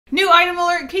New item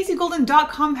alert,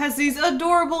 KaseyGolden.com has these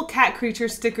adorable cat creature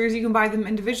stickers. You can buy them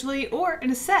individually or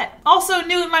in a set. Also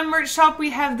new in my merch shop,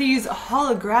 we have these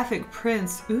holographic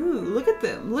prints. Ooh, look at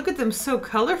them. Look at them, so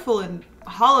colorful and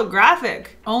holographic.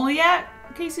 Only at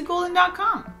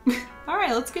KaseyGolden.com. All right,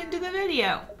 let's get into the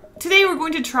video. Today we're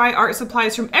going to try art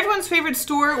supplies from everyone's favorite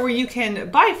store where you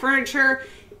can buy furniture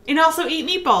and also eat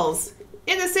meatballs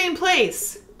in the same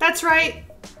place. That's right,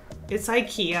 it's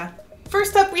IKEA.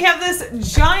 First up, we have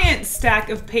this giant stack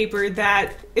of paper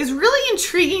that is really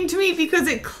intriguing to me because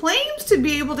it claims to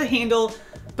be able to handle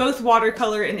both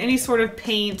watercolor and any sort of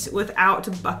paint without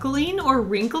buckling or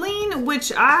wrinkling,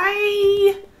 which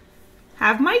I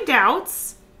have my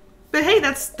doubts. But hey,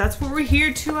 that's what we're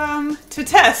here to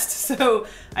test, so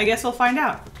I guess we'll find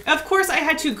out. Of course, I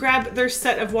had to grab their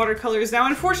set of watercolors. Now,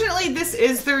 unfortunately, this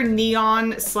is their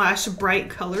neon/bright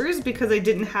colors because I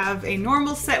didn't have a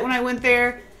normal set when I went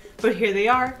there. But here they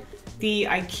are, the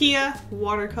IKEA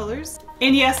watercolors.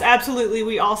 And yes, absolutely,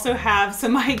 we also have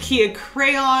some IKEA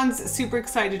crayons. Super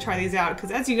excited to try these out because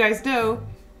as you guys know,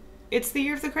 it's the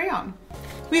year of the crayon.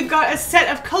 We've got a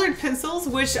set of colored pencils,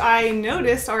 which I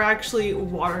noticed are actually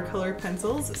watercolor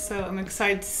pencils. So I'm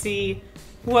excited to see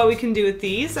what we can do with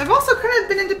these. I've also kind of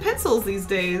been into pencils these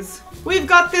days. We've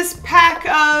got this pack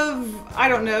of, I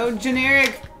don't know,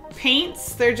 generic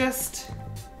paints. They're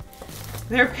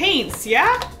paints,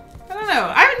 yeah? I don't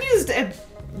know. I haven't used a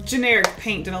generic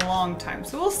paint in a long time,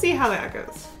 so we'll see how that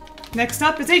goes. Next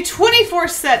up is a 24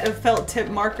 set of felt tip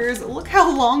markers. Look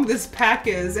how long this pack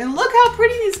is, and look how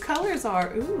pretty these colors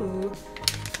are. Ooh,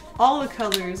 all the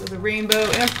colors of the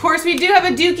rainbow. And of course, we do have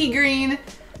a dookie green.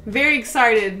 Very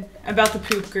excited about the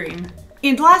poop green.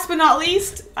 And last but not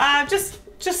least,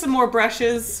 just some more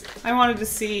brushes. I wanted to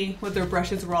see what their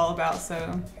brushes were all about,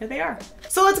 so here they are.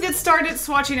 So let's get started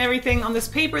swatching everything on this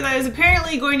paper that is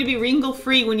apparently going to be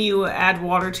wrinkle-free when you add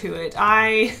water to it.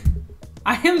 I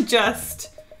am just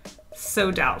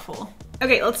so doubtful.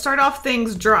 Okay, let's start off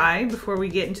things dry before we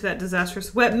get into that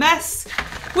disastrous wet mess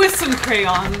with some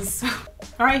crayons.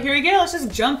 All right, here we go. Let's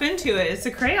just jump into it. It's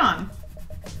a crayon.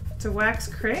 It's a wax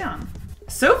crayon.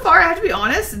 So far, I have to be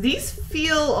honest, these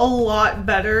feel a lot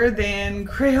better than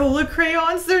Crayola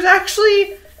crayons. There's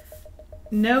actually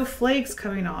no flakes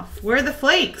coming off. Where are the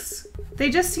flakes? They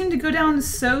just seem to go down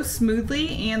so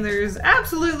smoothly, and there's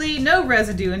absolutely no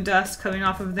residue and dust coming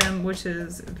off of them, which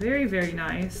is very, very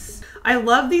nice. I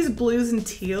love these blues and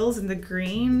teals and the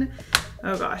green.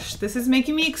 Oh gosh, this is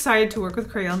making me excited to work with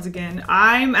crayons again.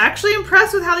 I'm actually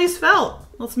impressed with how these felt.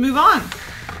 Let's move on.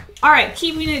 All right,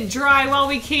 keeping it dry while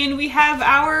we can, we have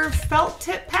our felt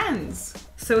tip pens.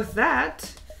 So with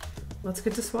that, let's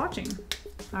get to swatching.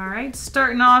 All right,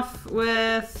 starting off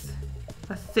with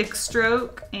a thick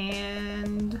stroke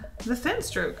and the thin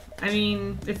stroke. I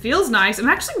mean, it feels nice. I'm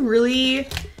actually really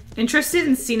interested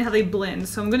in seeing how they blend.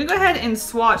 So I'm gonna go ahead and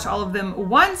swatch all of them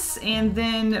once, and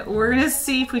then we're gonna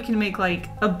see if we can make like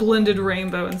a blended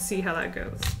rainbow and see how that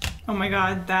goes. Oh my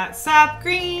God, that sap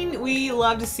green. We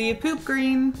love to see a poop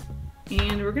green.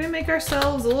 And we're gonna make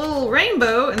ourselves a little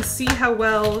rainbow and see how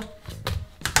well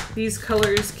these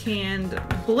colors can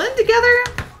blend together.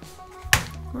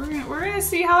 We're gonna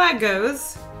see how that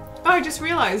goes. Oh, I just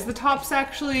realized the tops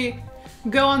actually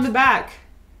go on the back.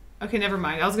 Okay, never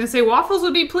mind. I was gonna say Waffles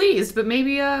would be pleased, but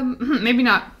maybe, maybe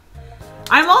not.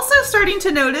 I'm also starting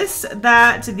to notice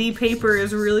that the paper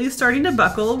is really starting to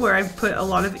buckle where I've put a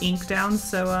lot of ink down.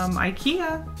 So,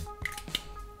 IKEA,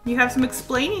 you have some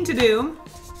explaining to do.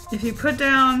 If you put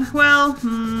down, well,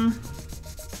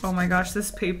 oh my gosh,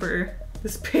 this paper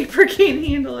can't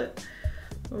handle it.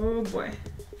 Oh boy.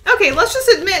 Okay, let's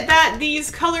just admit that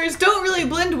these colors don't really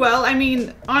blend well. I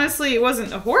mean, honestly, it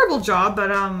wasn't a horrible job, but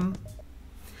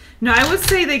no, I would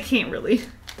say they can't really.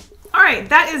 All right,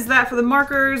 that is that for the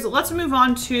markers. Let's move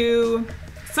on to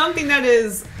something that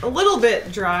is a little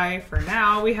bit dry for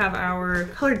now. We have our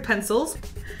colored pencils.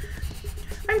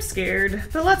 I'm scared,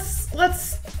 but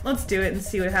let's do it and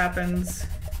see what happens.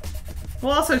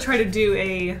 We'll also try to do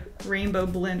a rainbow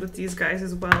blend with these guys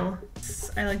as well.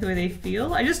 I like the way they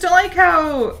feel. I just don't like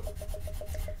how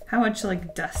much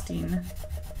like dusting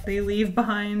they leave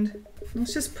behind.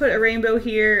 Let's just put a rainbow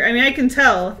here. I mean, I can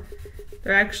tell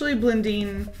they're actually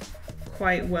blending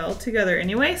quite well together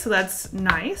anyway, so that's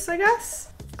nice, I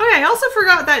guess. Okay, I also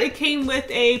forgot that it came with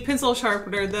a pencil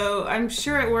sharpener, though I'm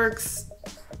sure it works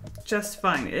just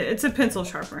fine. It's a pencil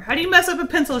sharpener. How do you mess up a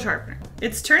pencil sharpener?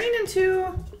 It's turning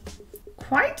into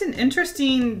quite an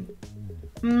interesting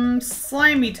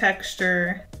slimy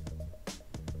texture.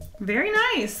 Very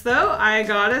nice, though. I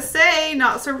gotta say,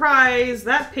 not surprised.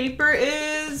 That paper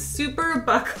is super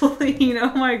buckling.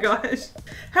 Oh my gosh.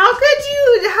 How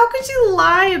could you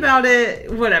lie about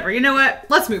it? Whatever, you know what?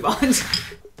 Let's move on.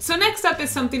 So next up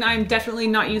is something I'm definitely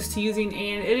not used to using,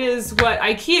 and it is what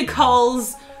IKEA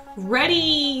calls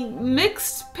ready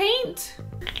mixed paint.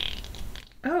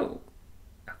 Oh,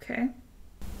 okay.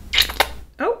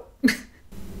 Oh.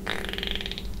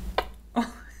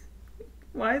 Oh.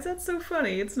 Why is that so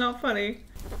funny? It's not funny.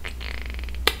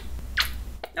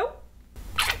 Nope.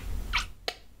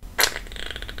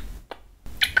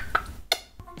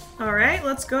 All right,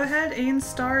 let's go ahead and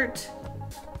start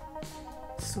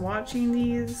swatching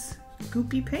these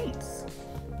goopy paints.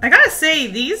 I gotta say,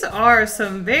 these are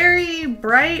some very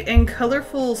bright and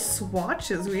colorful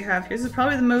swatches we have here. This is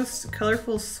probably the most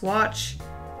colorful swatch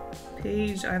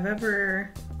page I've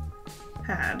ever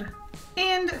had.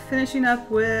 And finishing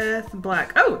up with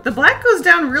black. Oh, the black goes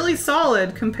down really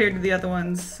solid compared to the other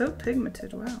ones. So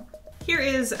pigmented, wow. Here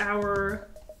is our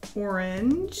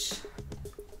orange.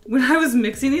 When I was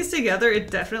mixing these together, it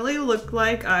definitely looked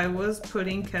like I was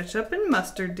putting ketchup and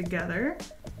mustard together.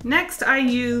 Next, I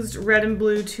used red and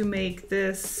blue to make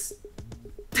this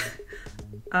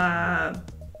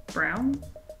brown?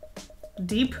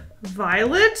 Deep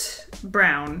violet?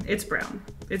 Brown. It's brown.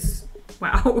 It's,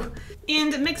 wow.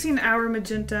 And mixing our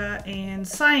magenta and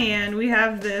cyan, we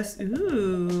have this,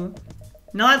 ooh.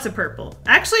 No, that's a purple.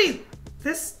 Actually,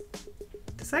 this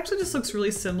actually just looks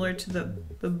really similar to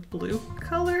the blue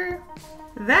color.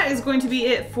 That is going to be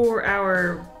it for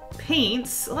our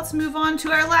paints. Let's move on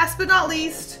to our last but not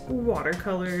least,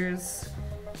 watercolors.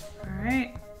 All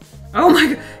right. Oh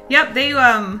my god. Yep,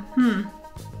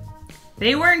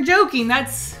 they weren't joking.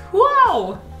 That's,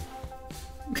 wow.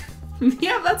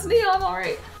 Yeah, that's neon, all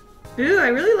right. Ooh, I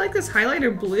really like this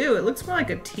highlighter blue. It looks more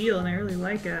like a teal and I really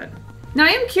like it. Now I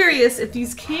am curious if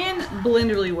these can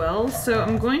blend really well, so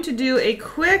I'm going to do a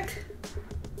quick,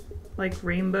 like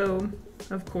rainbow,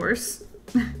 of course,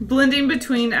 blending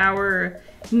between our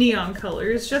neon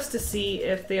colors just to see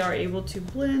if they are able to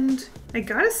blend. I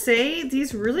gotta say,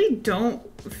 these really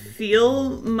don't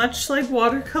feel much like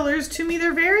watercolors to me.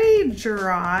 They're very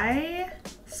dry,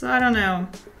 so I don't know.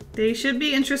 They should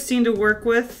be interesting to work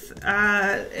with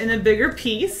in a bigger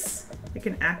piece, like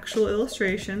an actual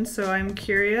illustration, so I'm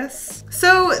curious.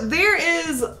 So there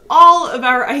is all of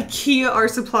our IKEA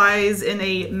art supplies in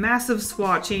a massive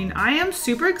swatching. I am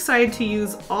super excited to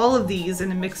use all of these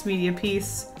in a mixed media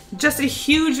piece. Just a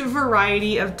huge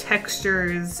variety of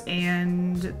textures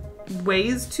and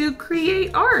ways to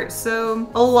create art.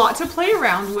 So a lot to play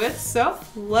around with, so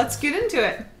let's get into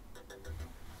it.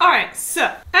 All right,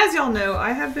 so as y'all know,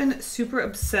 I have been super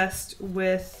obsessed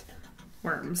with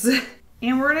worms.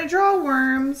 And we're gonna draw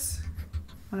worms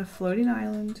on a floating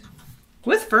island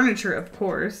with furniture, of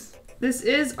course. This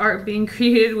is art being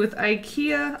created with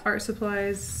IKEA art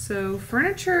supplies, so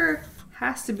furniture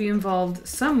has to be involved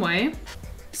some way.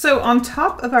 So on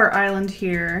top of our island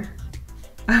here,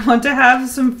 I want to have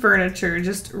some furniture,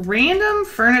 just random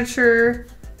furniture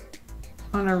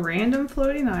on a random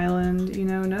floating island. You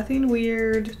know, nothing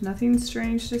weird, nothing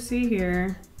strange to see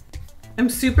here. I'm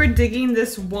super digging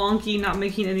this wonky, not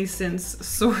making any sense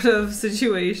sort of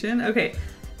situation. Okay,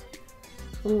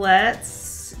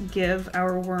 let's give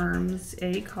our worms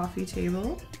a coffee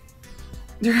table.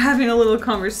 They're having a little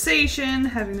conversation,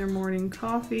 having their morning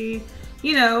coffee.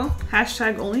 You know,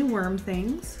 hashtag only worm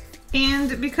things.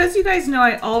 And because you guys know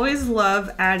I always love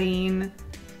adding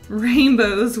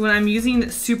rainbows when I'm using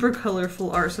super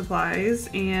colorful art supplies,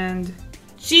 and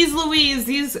geez Louise,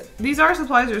 these art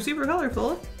supplies are super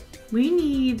colorful. We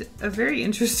need a very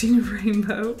interesting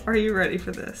rainbow. Are you ready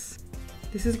for this?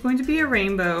 This is going to be a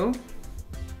rainbow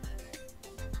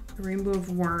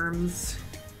of worms.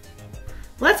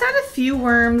 Let's add a few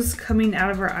worms coming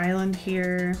out of our island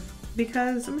here,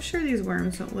 because I'm sure these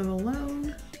worms don't live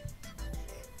alone.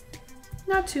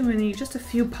 Not too many, just a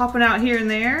few popping out here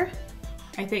and there.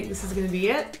 I think this is gonna be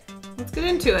it. Let's get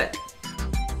into it.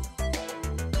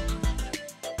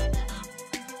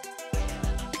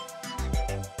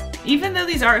 Even though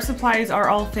these art supplies are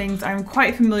all things I'm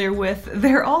quite familiar with,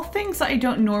 they're all things that I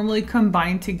don't normally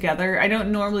combine together. I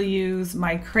don't normally use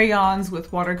my crayons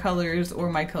with watercolors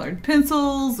or my colored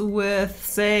pencils with,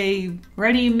 say,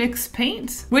 ready mixed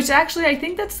paint, which actually I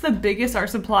think that's the biggest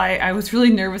art supply I was really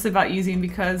nervous about using,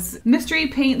 because mystery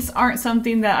paints aren't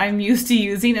something that I'm used to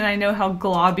using, and I know how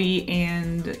globby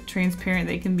and transparent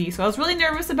they can be. So I was really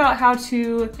nervous about how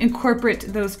to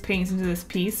incorporate those paints into this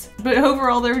piece. But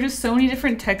overall, there were just so many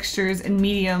different textures and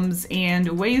mediums and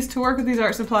ways to work with these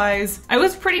art supplies. I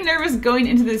was pretty nervous going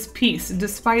into this piece,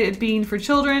 despite it being for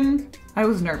children. I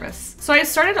was nervous. So I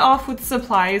started off with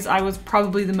supplies I was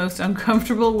probably the most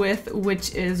uncomfortable with,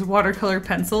 which is watercolor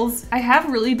pencils. I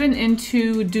have really been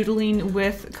into doodling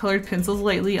with colored pencils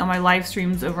lately on my live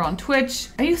streams over on Twitch.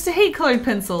 I used to hate colored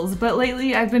pencils, but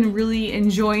lately I've been really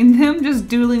enjoying them, just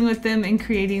doodling with them and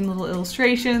creating little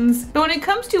illustrations. But when it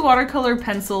comes to watercolor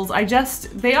pencils,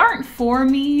 they aren't for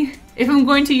me. If I'm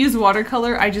going to use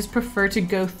watercolor, I just prefer to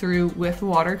go through with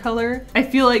watercolor. I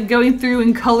feel like going through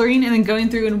and coloring and then going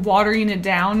through and watering it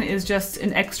down is just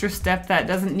an extra step that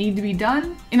doesn't need to be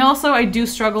done. And also I do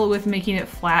struggle with making it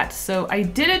flat, so I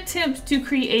did attempt to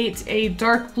create a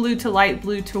dark blue to light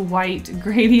blue to white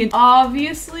gradient.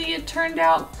 Obviously it turned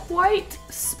out quite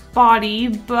spotty,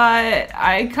 but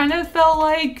I kind of felt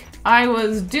like I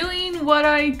was doing what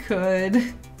I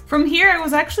could. From here, I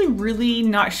was actually really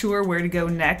not sure where to go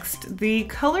next. The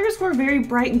colors were very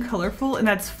bright and colorful, and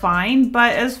that's fine,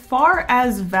 but as far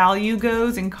as value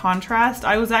goes and contrast,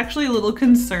 I was actually a little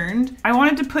concerned. I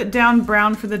wanted to put down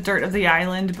brown for the dirt of the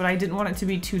island, but I didn't want it to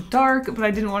be too dark, but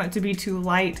I didn't want it to be too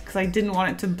light because I didn't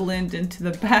want it to blend into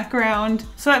the background.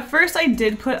 So at first I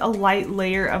did put a light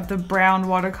layer of the brown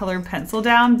watercolor pencil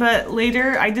down, but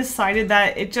later I decided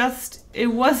that it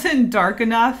wasn't dark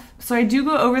enough. So I do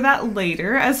go over that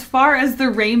later. As far as the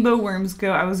rainbow worms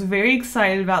go, I was very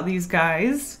excited about these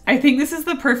guys. I think this is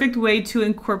the perfect way to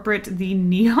incorporate the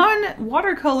neon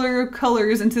watercolor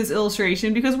colors into this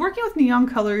illustration, because working with neon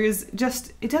colors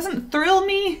it doesn't thrill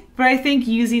me. But I think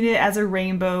using it as a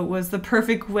rainbow was the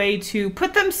perfect way to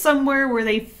put them somewhere where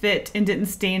they fit and didn't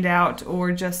stand out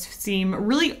or just seem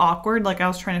really awkward, like I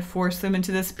was trying to force them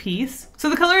into this piece. So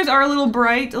the colors are a little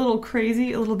bright, a little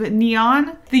crazy, a little bit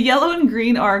neon. The yellow and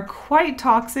green are quite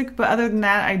toxic, but other than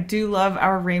that, I do love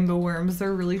our rainbow worms.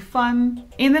 They're really fun.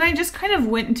 And then I just kind of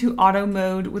went into auto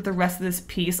mode with the rest of this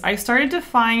piece. I started to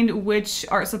find which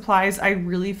art supplies I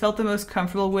really felt the most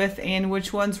comfortable with and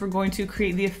which ones were going to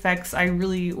create the effects I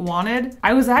really wanted.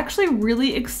 I was actually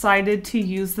really excited to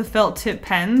use the felt tip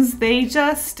pens.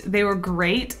 They were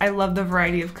great. I love the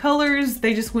variety of colors.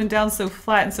 They just went down so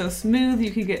flat and so smooth.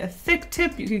 You could get a thick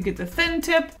tip, you could get the thin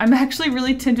tip. I'm actually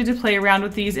really tempted to play around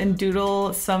with these and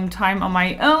doodle sometime on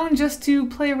my own just to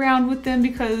play around with them,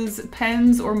 because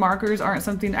pens or markers aren't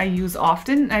something I use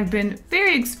often. I've been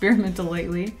very experimental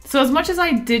lately. So as much as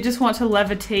I did just want to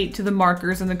levitate to the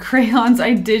markers and the crayons,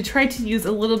 I did try to use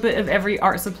a little bit of every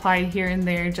art supply here and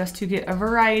there just to get a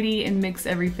variety and mix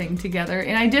everything together.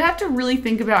 And I did have to really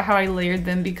think about how I layered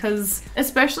them, because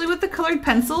especially with the colored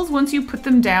pencils, once you put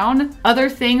them down, other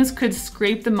things could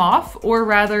scrape them off, or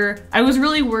rather, I was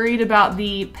really worried about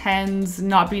the pens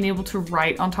not being able to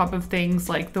write on top of things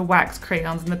like the wax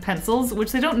crayons and the pencils,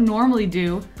 which they don't normally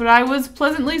do, but I was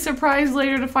pleasantly surprised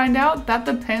later to find out that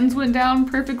the pens went down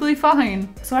perfectly fine.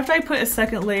 So after I put a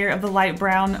second layer of the light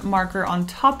brown marker on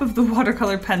top of the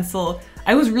watercolor pencil,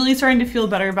 I was really starting to feel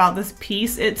better about this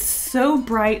piece. It's so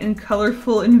bright and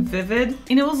colorful and vivid,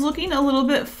 and it was looking a little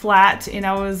bit flat and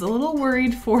I was a little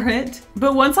worried for it.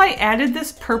 But once I added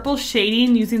this purple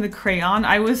shading using the crayon,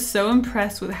 I was so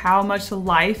impressed with how much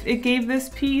life it gave this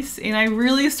piece, and I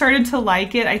really started to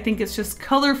like it. I think it's just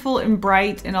colorful and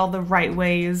bright in all the right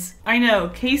ways. I know,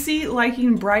 Kasey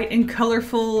liking bright and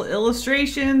colorful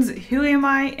illustrations. Who am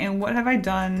I and what have I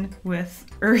done with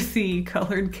earthy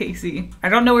colored Kasey? I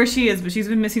don't know where she is, but she's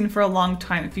been missing for a long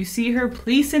time. If you see her,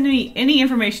 please send me any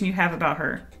information you have about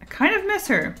her. I kind of miss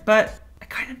her, but I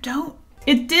kind of don't.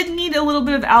 It did need a little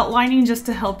bit of outlining just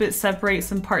to help it separate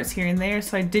some parts here and there,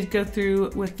 so I did go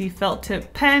through with the felt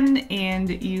tip pen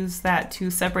and use that to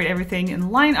separate everything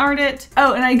and line art it.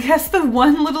 Oh, and I guess the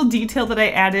one little detail that I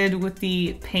added with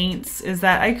the paints is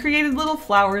that I created little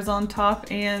flowers on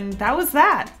top, and that was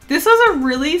that. This was a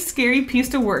really scary piece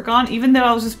to work on, even though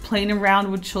I was just playing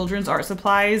around with children's art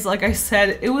supplies. Like I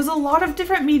said, it was a lot of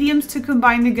different mediums to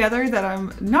combine together that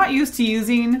I'm not used to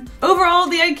using. Overall,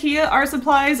 the IKEA art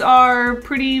supplies are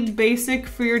pretty basic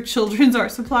for your children's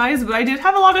art supplies, but I did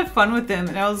have a lot of fun with them,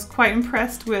 and I was quite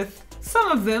impressed with some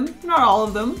of them, not all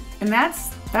of them. And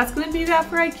that's gonna be that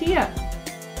for IKEA.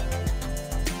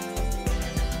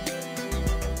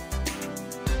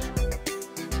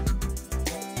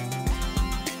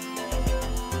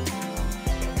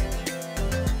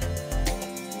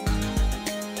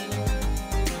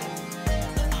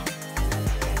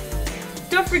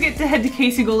 Don't forget to head to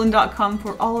KaseyGolden.com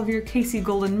for all of your Kasey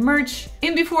Golden merch.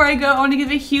 And before I go, I want to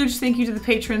give a huge thank you to the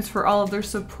patrons for all of their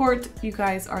support. You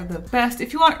guys are the best.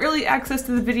 If you want early access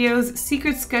to the videos,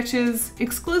 secret sketches,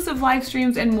 exclusive live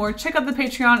streams, and more, check out the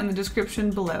Patreon in the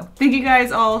description below. Thank you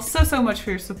guys all so much for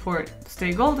your support.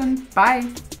 Stay golden. Bye.